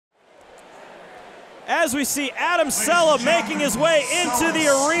as we see Adam Sella making his way into the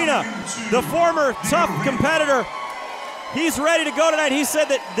arena. The former tough competitor, he's ready to go tonight. He said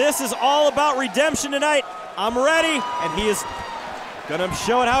that this is all about redemption tonight. I'm ready, and he is gonna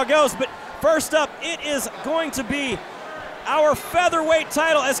show it how it goes. But first up, it is going to be our featherweight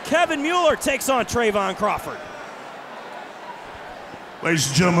title as Kevin Mueller takes on Trevon Crawford. Ladies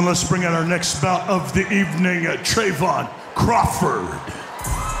and gentlemen, let's bring out our next bout of the evening, Trevon Crawford.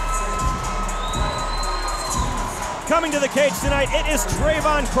 Coming to the cage tonight, it is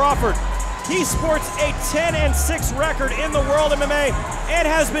Trevon Crawford. He sports a 10-6 record in the World MMA and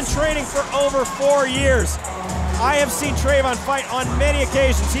has been training for over 4 years. I have seen Trevon fight on many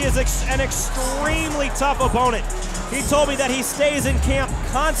occasions. He is an extremely tough opponent. He told me that he stays in camp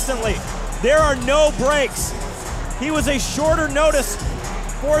constantly. There are no breaks. He was a shorter notice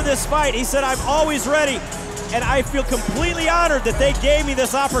for this fight. He said, I'm always ready, and I feel completely honored that they gave me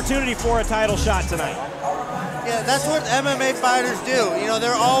this opportunity for a title shot tonight. Yeah, that's what MMA fighters do. You know,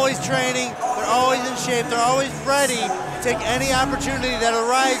 they're always training, they're always in shape, they're always ready to take any opportunity that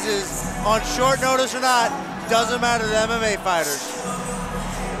arises on short notice or not. Doesn't matter to MMA fighters.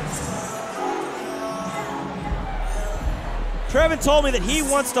 Trevon told me that he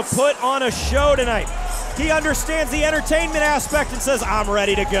wants to put on a show tonight. He understands the entertainment aspect and says, I'm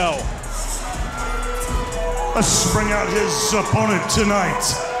ready to go. Let's bring out his opponent tonight,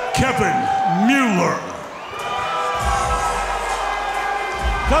 Kevin Mueller.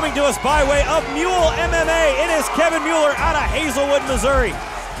 Coming to us by way of Mule MMA, it is Kevin Mueller out of Hazelwood, Missouri.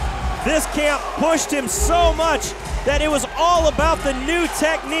 This camp pushed him so much that it was all about the new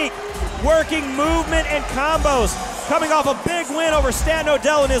technique, working movement and combos. Coming off a big win over Stan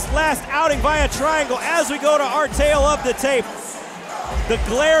Odell in his last outing via triangle. As we go to our tail of the tape, the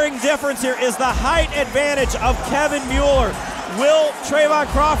glaring difference here is the height advantage of Kevin Mueller. Will Trevon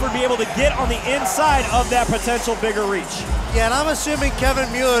Crawford be able to get on the inside of that potential bigger reach? Yeah, and I'm assuming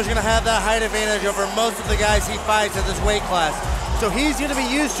Kevin Mueller is going to have that height advantage over most of the guys he fights at this weight class. So he's going to be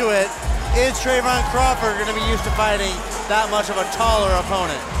used to it. Is Trevon Crawford going to be used to fighting that much of a taller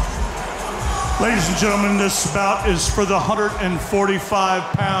opponent? Ladies and gentlemen, this bout is for the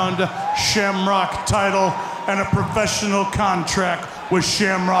 145-pound Shamrock title and a professional contract with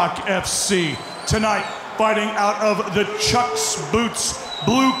Shamrock FC. Tonight, fighting out of the Chuck's Boots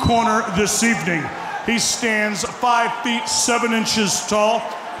blue corner this evening. He stands 5 feet 7 inches tall.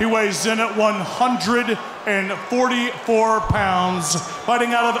 He weighs in at 144 pounds.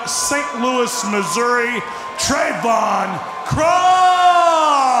 Fighting out of St. Louis, Missouri, Trevon Crawford.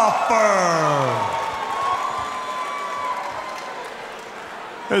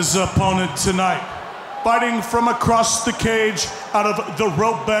 His opponent tonight, fighting from across the cage out of the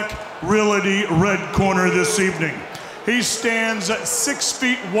Robeck Realty red corner this evening. He stands at 6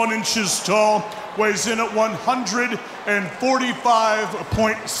 feet 1 inches tall, weighs in at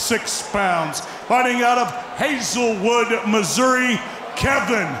 145.6 pounds. Fighting out of Hazelwood, Missouri,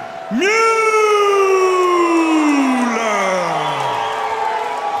 Kevin Mueller.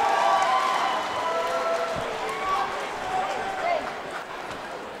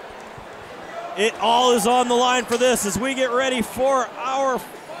 It all is on the line for this as we get ready for our...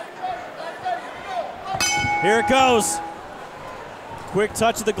 Here it goes. Quick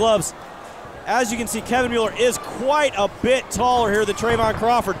touch of the gloves. As you can see, Kevin Mueller is quite a bit taller here than Trevon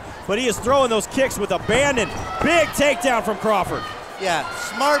Crawford, but he is throwing those kicks with abandon. Big takedown from Crawford. Yeah,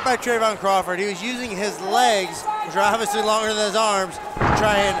 smart by Trevon Crawford. He was using his legs, which are obviously longer than his arms, to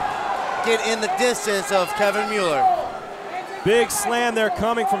try and get in the distance of Kevin Mueller. Big slam there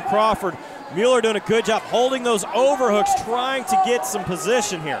coming from Crawford. Mueller doing a good job holding those overhooks, trying to get some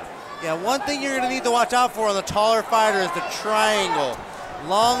position here. Yeah, one thing you're going to need to watch out for on the taller fighter is the triangle.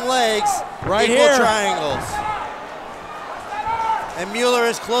 Long legs, right equal here. Triangles. And Mueller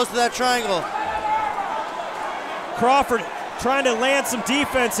is close to that triangle. Crawford trying to land some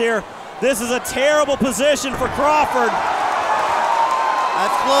defense here. This is a terrible position for Crawford.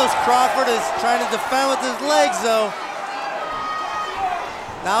 That's close. Crawford is trying to defend with his legs, though.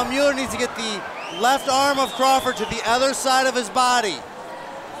 Now Mueller needs to get the left arm of Crawford to the other side of his body.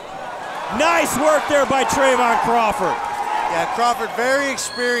 Nice work there by Trevon Crawford. Yeah, Crawford very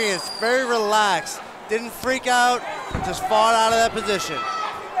experienced, very relaxed. Didn't freak out, just fought out of that position.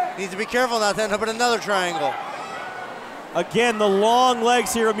 Needs to be careful not to end up in another triangle. Again, the long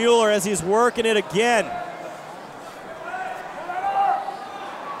legs here of Mueller as he's working it again.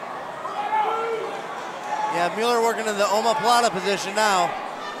 Yeah, Mueller working in the omoplata position now.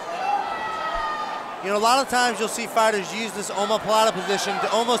 You know, a lot of times you'll see fighters use this omoplata position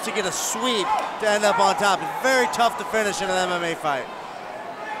to almost to get a sweep to end up on top. It's very tough to finish in an MMA fight.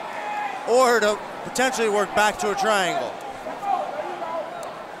 or to potentially work back to a triangle.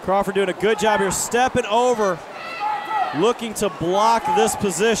 Crawford doing a good job here, stepping over, looking to block this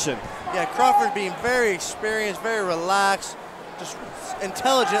position. Yeah, Crawford being very experienced, very relaxed, just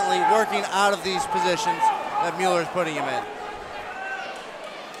intelligently working out of these positions that Mueller is putting him in.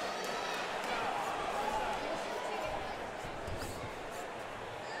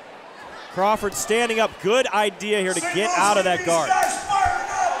 Crawford standing up, good idea here to get out of that guard.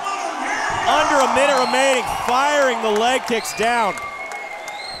 Under a minute remaining, firing the leg kicks down.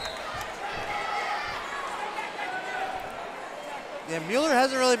 Yeah, Mueller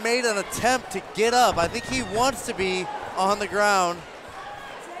hasn't really made an attempt to get up. I think he wants to be on the ground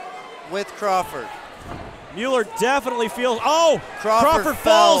with Crawford. Mueller definitely feels, oh! Crawford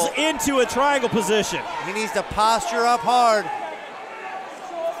falls into a triangle position. He needs to posture up hard.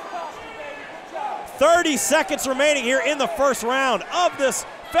 30 seconds remaining here in the first round of this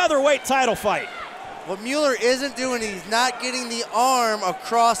featherweight title fight. What Mueller isn't doing, he's not getting the arm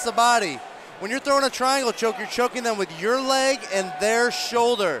across the body. When you're throwing a triangle choke, you're choking them with your leg and their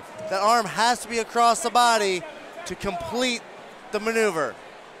shoulder. That arm has to be across the body to complete the maneuver.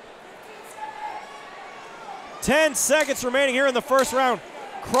 10 seconds remaining here in the first round.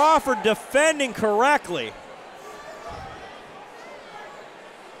 Crawford defending correctly.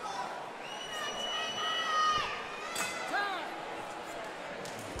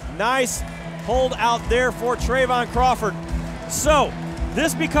 Nice hold out there for Trevon Crawford. So,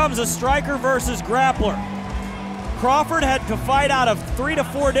 this becomes a striker versus grappler. Crawford had to fight out of 3 to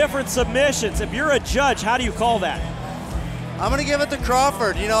 4 different submissions. If you're a judge, how do you call that? I'm going to give it to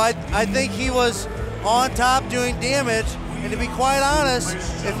Crawford. You know, I think he was on top doing damage, and to be quite honest,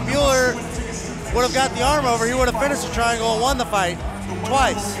 if Mueller would have got the arm over, he would have finished the triangle and won the fight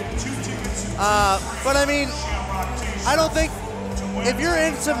twice. But I mean, I don't think, if you're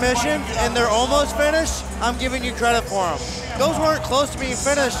in submission and they're almost finished, I'm giving you credit for them. Those weren't close to being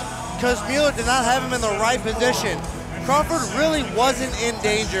finished because Mueller did not have him in the right position. Crawford really wasn't in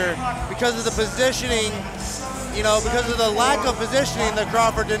danger because of the positioning, you know, because of the lack of positioning that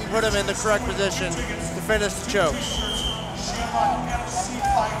Crawford didn't put him in the correct position to finish the choke. Shamrock FC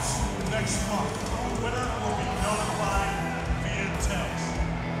fights next month. The winner will be notified via text.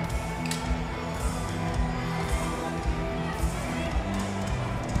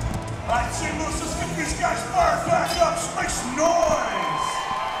 All right, St. Louis, let's get these guys fired back up. Make some noise.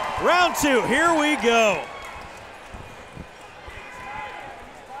 Round 2, here we go.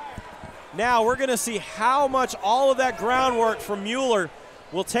 Now we're gonna see how much all of that groundwork from Mueller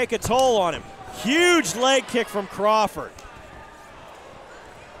will take a toll on him. Huge leg kick from Crawford.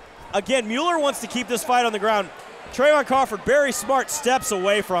 Again, Mueller wants to keep this fight on the ground. Trevon Crawford, very smart, steps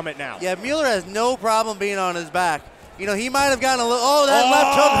away from it now. Yeah, Mueller has no problem being on his back. You know, he might have gotten a little, oh, that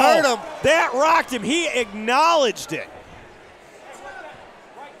left hook hurt him. That rocked him, he acknowledged it.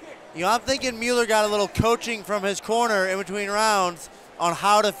 You know, I'm thinking Mueller got a little coaching from his corner in between rounds on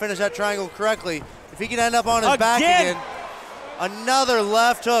how to finish that triangle correctly. If he can end up on his back again, another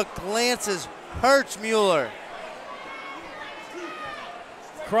left hook glances, hurts Mueller.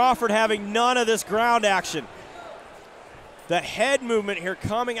 Crawford having none of this ground action. The head movement here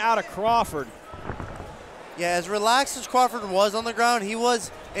coming out of Crawford. Yeah, as relaxed as Crawford was on the ground, he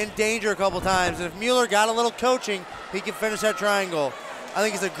was in danger a couple times. And if Mueller got a little coaching, he can finish that triangle. I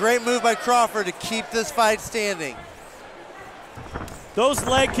think it's a great move by Crawford to keep this fight standing. Those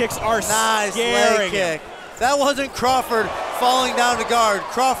leg kicks are nice scaring leg kick. That wasn't Crawford falling down to guard.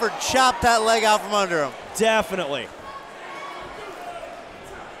 Crawford chopped that leg out from under him. Definitely.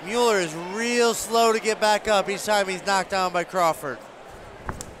 Mueller is real slow to get back up each time he's knocked down by Crawford.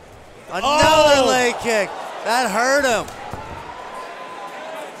 Another leg kick. That hurt him.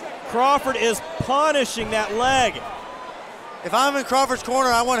 Crawford is punishing that leg. If I'm in Crawford's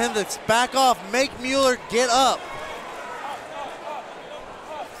corner, I want him to back off, make Mueller get up,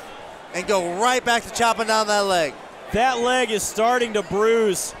 and go right back to chopping down that leg. That leg is starting to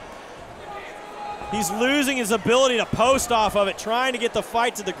bruise. He's losing his ability to post off of it, trying to get the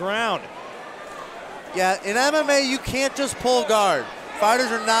fight to the ground. Yeah, in MMA, you can't just pull guard.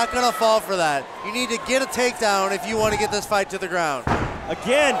 Fighters are not going to fall for that. You need to get a takedown if you want to get this fight to the ground.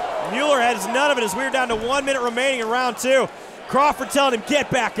 Again, Mueller has none of it as we're down to 1 minute remaining in round 2. Crawford telling him, get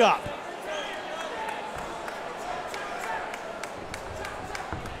back up.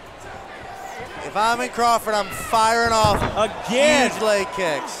 If I'm in Crawford, I'm firing off again. Huge leg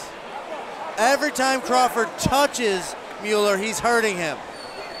kicks. Every time Crawford touches Mueller, he's hurting him.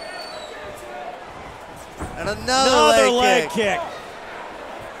 And another leg kick.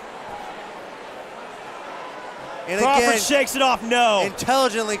 And Crawford again, shakes it off, no.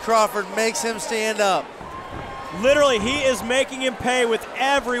 intelligently Crawford makes him stand up. Literally, he is making him pay with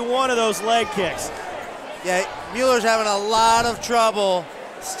every one of those leg kicks. Yeah, Mueller's having a lot of trouble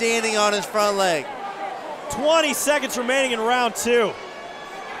standing on his front leg. 20 seconds remaining in round 2.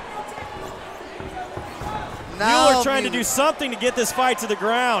 Now Mueller trying to do something to get this fight to the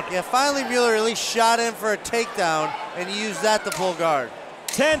ground. Yeah, finally Mueller at least shot in for a takedown and used that to pull guard.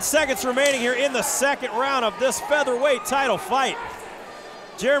 10 seconds remaining here in the second round of this featherweight title fight.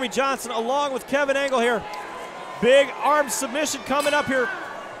 Jeremy Johnson along with Kevin Angle here. Big arm submission coming up here.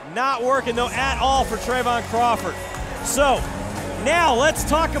 Not working though at all for Trevon Crawford. So now let's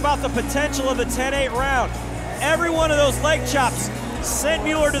talk about the potential of the 10-8 round. Every one of those leg chops sent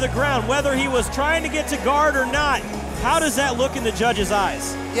Mueller to the ground, whether he was trying to get to guard or not. How does that look in the judges'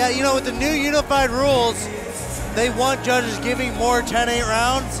 eyes? Yeah, you know, with the new unified rules, they want judges giving more 10-8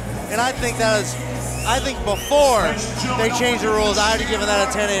 rounds, and I think before they changed the rules, I would have given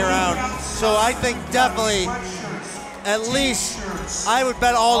that a 10-8 round. So I think definitely, at least, I would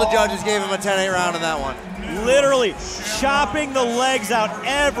bet all the judges gave him a 10-8 round in that one. Literally chopping the legs out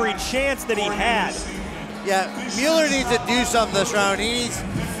every chance that he had. Yeah, Mueller needs to do something this round. He needs,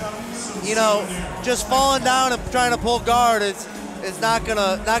 you know, just falling down and trying to pull guard is not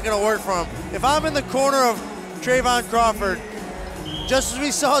gonna work for him. If I'm in the corner of Trevon Crawford, just as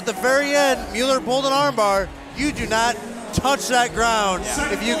we saw at the very end, Mueller pulled an armbar. You do not touch that ground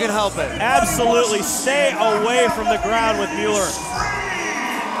if you can help it. Absolutely, stay away from the ground with Mueller.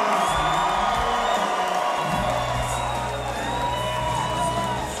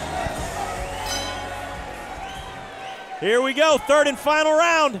 Here we go, third and final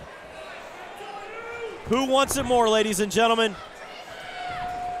round. Who wants it more, ladies and gentlemen?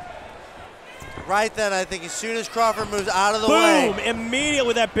 Right then, I think as soon as Crawford moves out of the way. Boom, immediate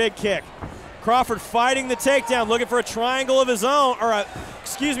with that big kick. Crawford fighting the takedown, looking for a triangle of his own, or a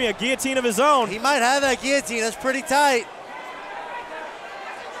guillotine of his own. He might have that guillotine, that's pretty tight.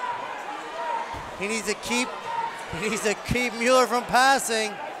 He needs to keep Mueller from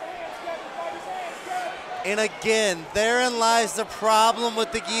passing. And again, therein lies the problem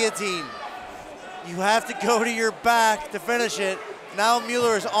with the guillotine. You have to go to your back to finish it. Now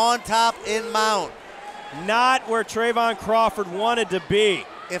Mueller is on top in mount. Not where Trevon Crawford wanted to be.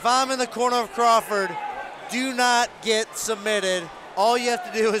 If I'm in the corner of Crawford, do not get submitted. All you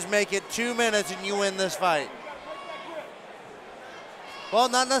have to do is make it 2 minutes and you win this fight. Well,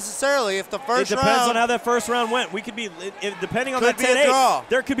 not necessarily. If the first round... It depends on how that first round went. We could be, depending on that 10-8,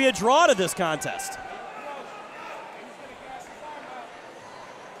 there could be a draw to this contest.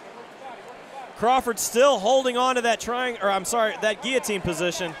 Crawford still holding on to that that guillotine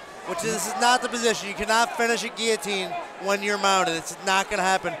position. This is not the position. You cannot finish a guillotine when you're mounted. It's not going to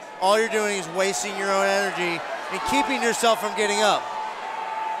happen. All you're doing is wasting your own energy and keeping yourself from getting up.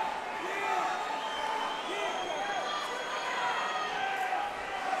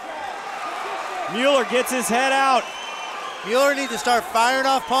 Mueller gets his head out. Mueller needs to start firing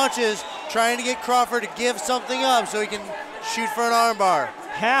off punches, trying to get Crawford to give something up so he can shoot for an armbar.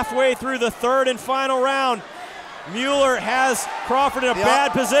 Halfway through the third and final round, Mueller has Crawford in a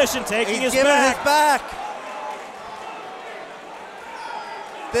bad position, taking his back.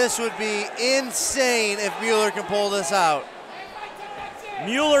 This would be insane if Mueller can pull this out.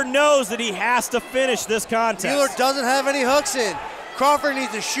 Mueller knows that he has to finish this contest. Mueller doesn't have any hooks in. Crawford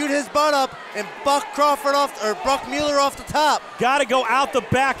needs to shoot his butt up and buck Mueller off the top. Got to go out the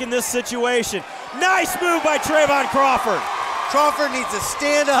back in this situation. Nice move by Trevon Crawford. Crawford needs to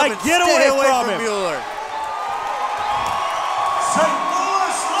stand up and get stay away from him. Mueller.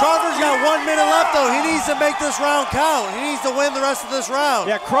 Crawford's got 1 minute left, though. He needs to make this round count. He needs to win the rest of this round.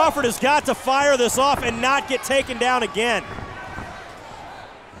 Yeah, Crawford has got to fire this off and not get taken down again.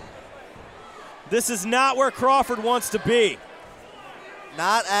 This is not where Crawford wants to be.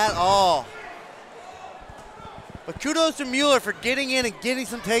 Not at all. But kudos to Mueller for getting in and getting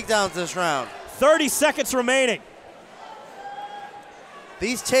some takedowns this round. 30 seconds remaining.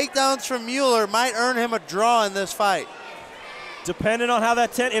 These takedowns from Mueller might earn him a draw in this fight. Depending on how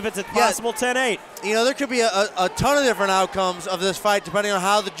that if it's a possible 10-8. You know, there could be a ton of different outcomes of this fight depending on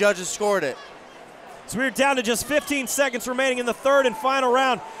how the judges scored it. So we're down to just 15 seconds remaining in the third and final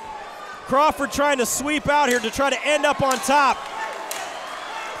round. Crawford trying to sweep out here to try to end up on top.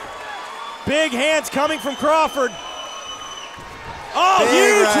 Big hands coming from Crawford. Oh, big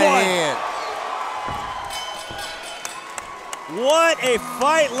huge right one. Hand. What a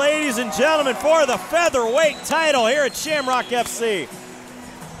fight, ladies and gentlemen, for the featherweight title here at Shamrock FC.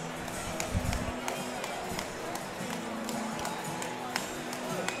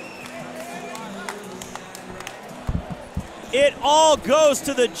 It all goes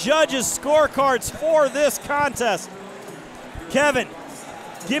to the judges' scorecards for this contest. Kevin,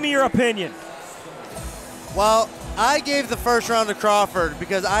 give me your opinion. Well, I gave the first round to Crawford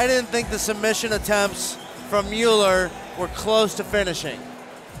because I didn't think the submission attempts from Mueller were close to finishing.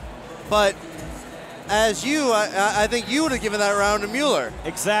 But as you, I think you would have given that round to Mueller.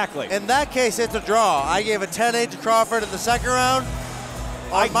 Exactly. In that case, it's a draw. I gave a 10-8 to Crawford in the second round.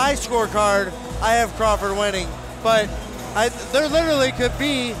 On my scorecard, I have Crawford winning, but there literally could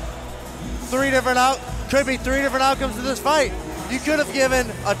be three different outcomes to this fight. You could have given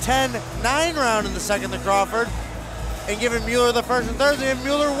a 10-9 round in the second to Crawford and given Mueller the first and third and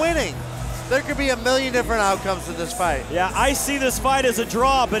Mueller winning. There could be a million different outcomes to this fight. Yeah, I see this fight as a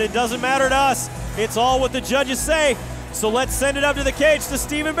draw, but it doesn't matter to us. It's all what the judges say. So let's send it up to the cage to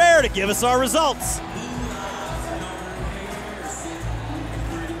Stephen Bear to give us our results.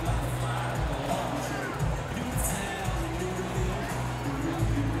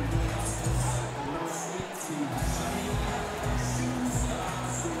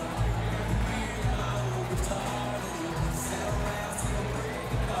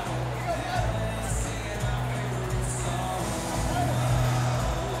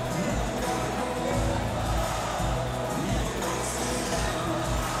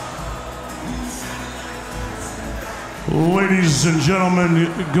 Ladies and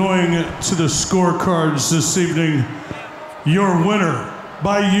gentlemen, going to the scorecards this evening, your winner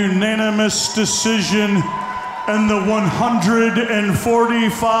by unanimous decision and the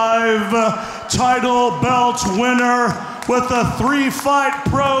 145 title belt winner with a 3-fight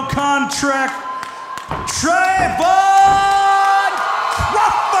pro contract, Trevon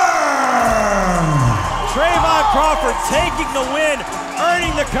Crawford! Trevon Crawford taking the win,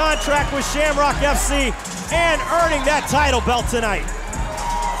 earning the contract with Shamrock FC, and earning that title belt tonight.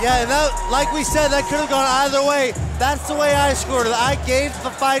 Yeah, and that, like we said, that could have gone either way. That's the way I scored it. I gave the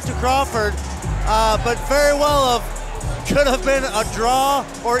fight to Crawford, but very well could have been a draw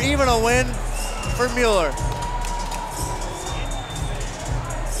or even a win for Mueller.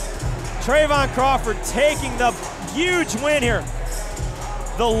 Trevon Crawford taking the huge win here.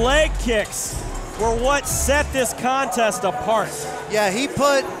 The leg kicks were what set this contest apart. Yeah, he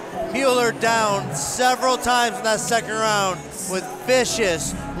put Mueller down several times in that second round with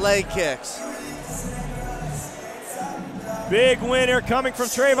vicious leg kicks. Big winner coming from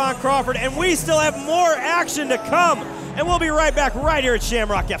Trevon Crawford, and we still have more action to come. And we'll be right back right here at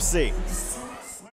Shamrock FC.